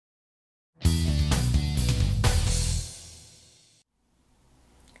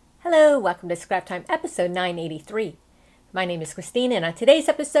Hello, welcome to Scrap Time episode 983. My name is Christine, and on today's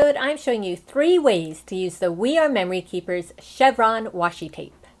episode I'm showing you 3 ways to use the We Are Memory Keepers Chevron Washi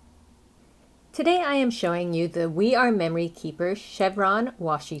tape. Today I am showing you the We Are Memory Keepers Chevron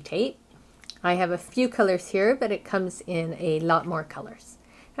Washi tape. I have a few colors here, but it comes in a lot more colors.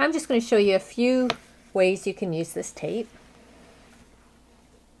 And I'm just going to show you a few ways you can use this tape.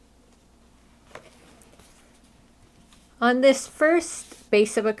 On this first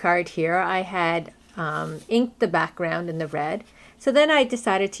base of a card here, I had inked the background in the red. So then I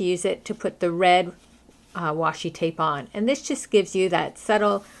decided to use it to put the red washi tape on. And this just gives you that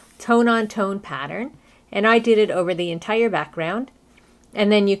subtle tone-on-tone pattern. And I did it over the entire background.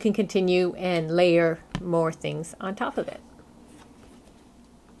 And then you can continue and layer more things on top of it.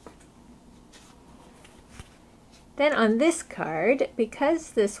 Then on this card, because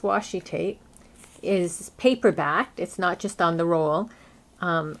this washi tape is paper backed, it's not just on the roll,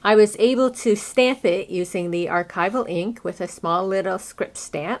 I was able to stamp it using the archival ink with a small little script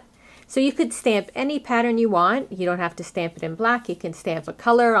stamp. So you could stamp any pattern you want. You don't have to stamp it in black. You can stamp a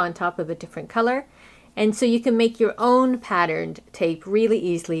color on top of a different color. And so you can make your own patterned tape really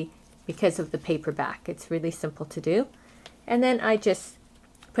easily because of the paper back. It's really simple to do. And then I just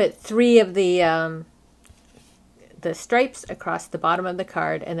put 3 of the stripes across the bottom of the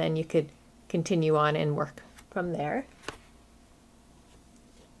card, and then you could continue on and work from there.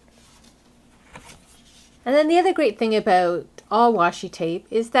 And then the other great thing about all washi tape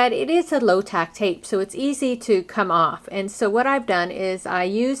is that it is a low tack tape, so it's easy to come off. And so what I've done is I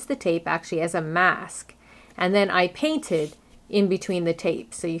used the tape actually as a mask, and then I painted in between the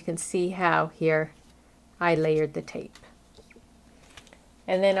tape. So you can see how here I layered the tape.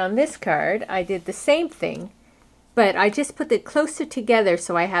 And then on this card I did the same thing, but I just put it closer together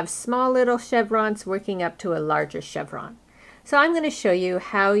so I have small little chevrons working up to a larger chevron. So I'm going to show you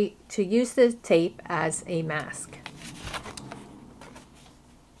how to use the tape as a mask.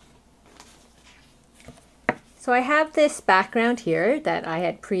 So I have this background here that I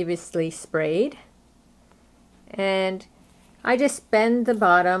had previously sprayed, and I just bend the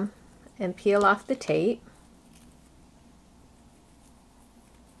bottom and peel off the tape.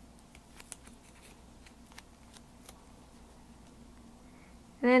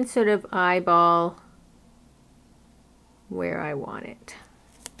 And then sort of eyeball where I want it.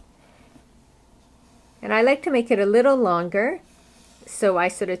 And I like to make it a little longer, so I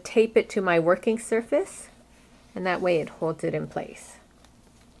sort of tape it to my working surface, and that way it holds it in place.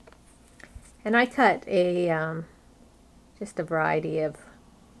 And I cut just a variety of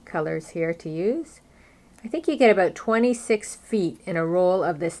colors here to use. I think you get about 26 feet in a roll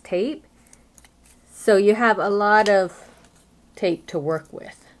of this tape, so you have a lot of tape to work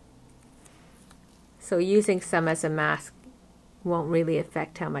with. So using some as a mask won't really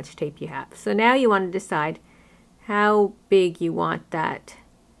affect how much tape you have. So now you want to decide how big you want that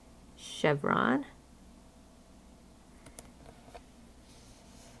chevron.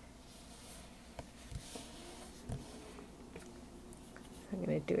 I'm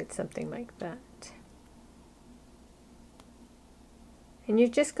going to do it something like that. And you're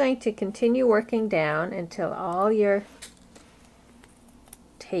just going to continue working down until all your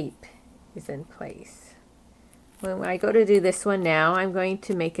tape is in place. When I go to do this one now, I'm going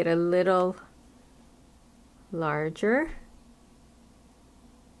to make it a little larger.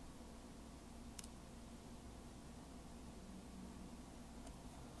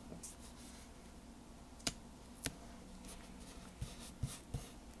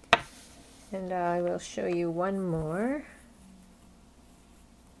 And I will show you one more.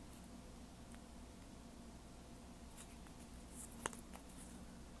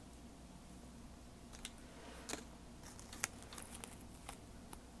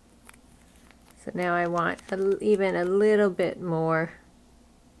 So now I want even a little bit more,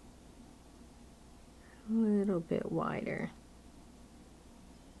 a little bit wider.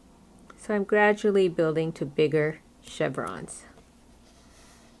 So I'm gradually building to bigger chevrons.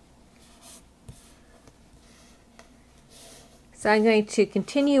 So I'm going to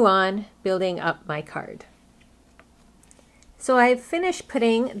continue on building up my card. So I've finished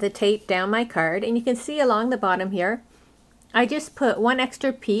putting the tape down my card, and you can see along the bottom here I just put 1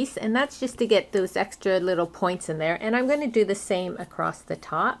 extra piece, and that's just to get those extra little points in there, and I'm going to do the same across the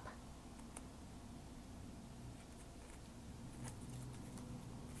top.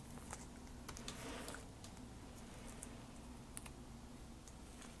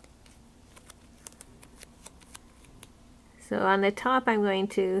 So on the top I'm going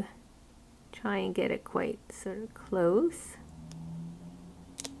to try and get it quite sort of close.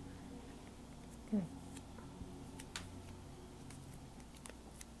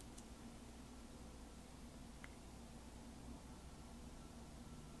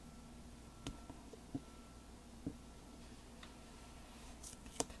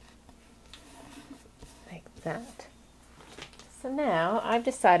 that. So now I've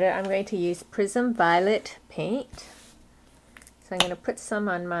decided I'm going to use Prism Violet paint. So I'm going to put some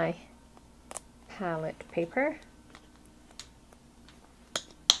on my palette paper.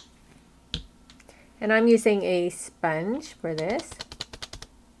 And I'm using a sponge for this.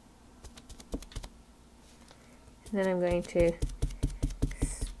 And then I'm going to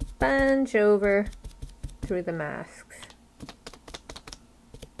sponge over through the masks.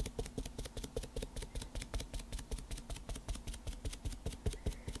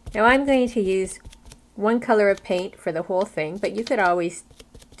 Now I'm going to use one color of paint for the whole thing, but you could always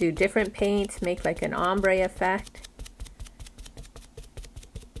do different paints, make like an ombre effect.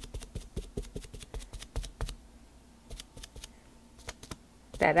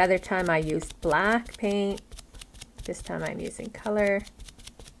 That other time I used black paint. This time I'm using color.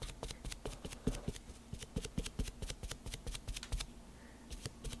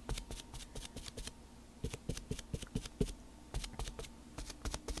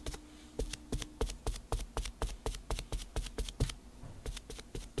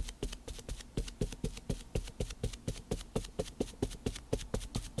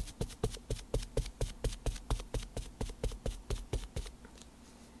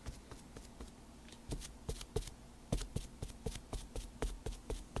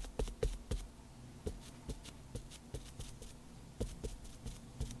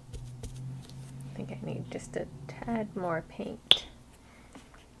 I think I need just a tad more paint.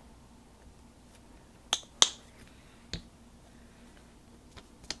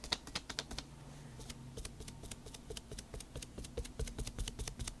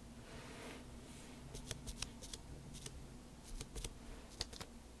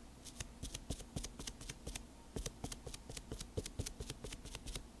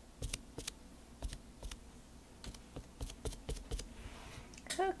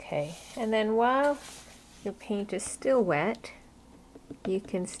 Okay, and then while your paint is still wet, you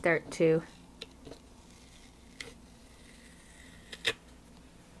can start to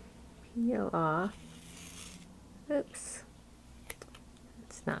peel off. Oops,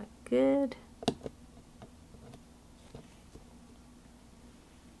 that's not good.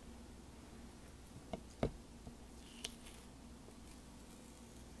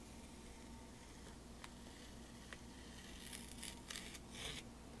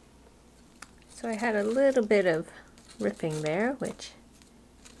 So I had a little bit of ripping there, which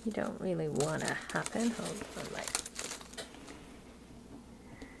you don't really want to happen. Hold on, like.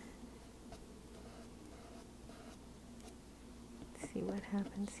 Let's see what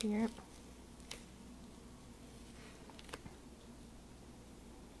happens here.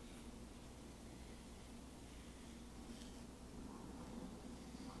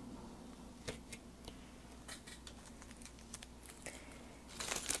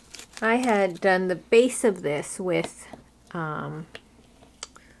 I had done the base of this with, it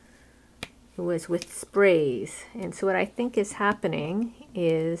was with sprays. And so what I think is happening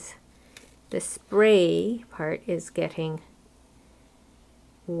is the spray part is getting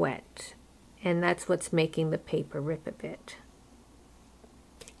wet. And that's what's making the paper rip a bit.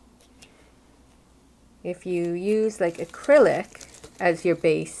 If you use like acrylic as your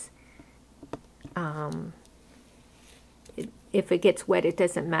base, if it gets wet, it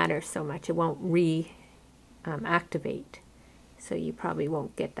doesn't matter so much. It won't reactivate, so you probably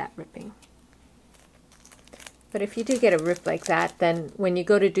won't get that ripping. But if you do get a rip like that, then when you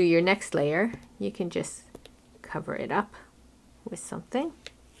go to do your next layer, you can just cover it up with something.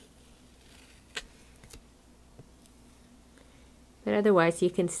 But otherwise, you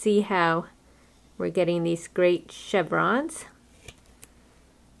can see how we're getting these great chevrons.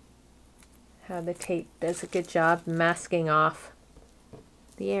 How the tape does a good job masking off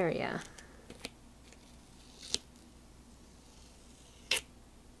the area.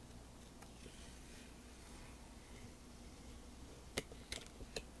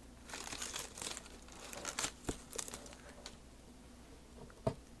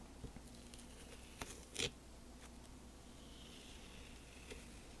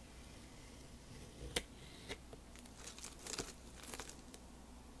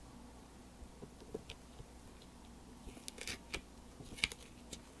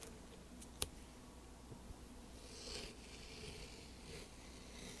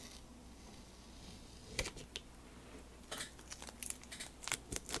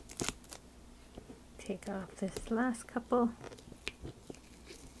 Take off this last couple.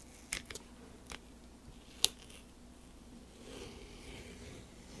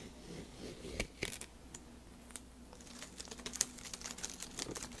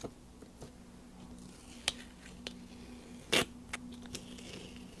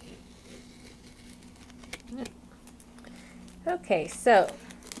 Okay, so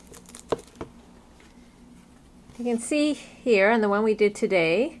you can see here on the one we did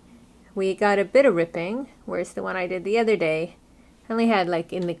today, we got a bit of ripping, whereas the one I did the other day only had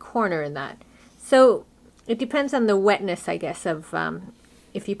like in the corner in that. So it depends on the wetness, I guess, of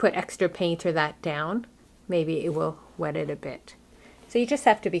if you put extra paint or that down, maybe it will wet it a bit. So you just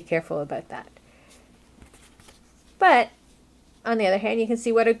have to be careful about that. But on the other hand, you can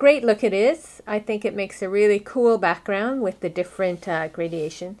see what a great look it is. I think it makes a really cool background with the different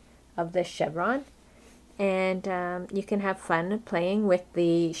gradation of the chevron. And you can have fun playing with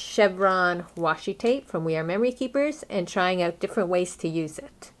the Chevron washi tape from We Are Memory Keepers and trying out different ways to use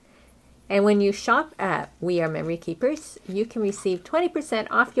it. And when you shop at We Are Memory Keepers, you can receive 20%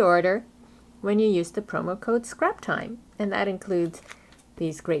 off your order when you use the promo code SCRAPTIME. And that includes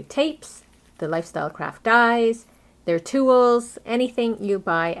these great tapes, the Lifestyle Craft dies, their tools, anything you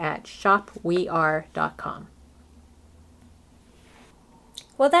buy at shopweare.com.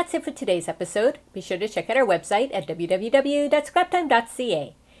 Well, that's it for today's episode. Be sure to check out our website at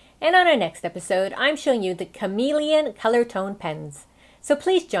www.scraptime.ca. And on our next episode, I'm showing you the Chameleon color tone pens. So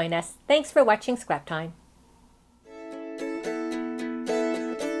please join us. Thanks for watching Scrap Time.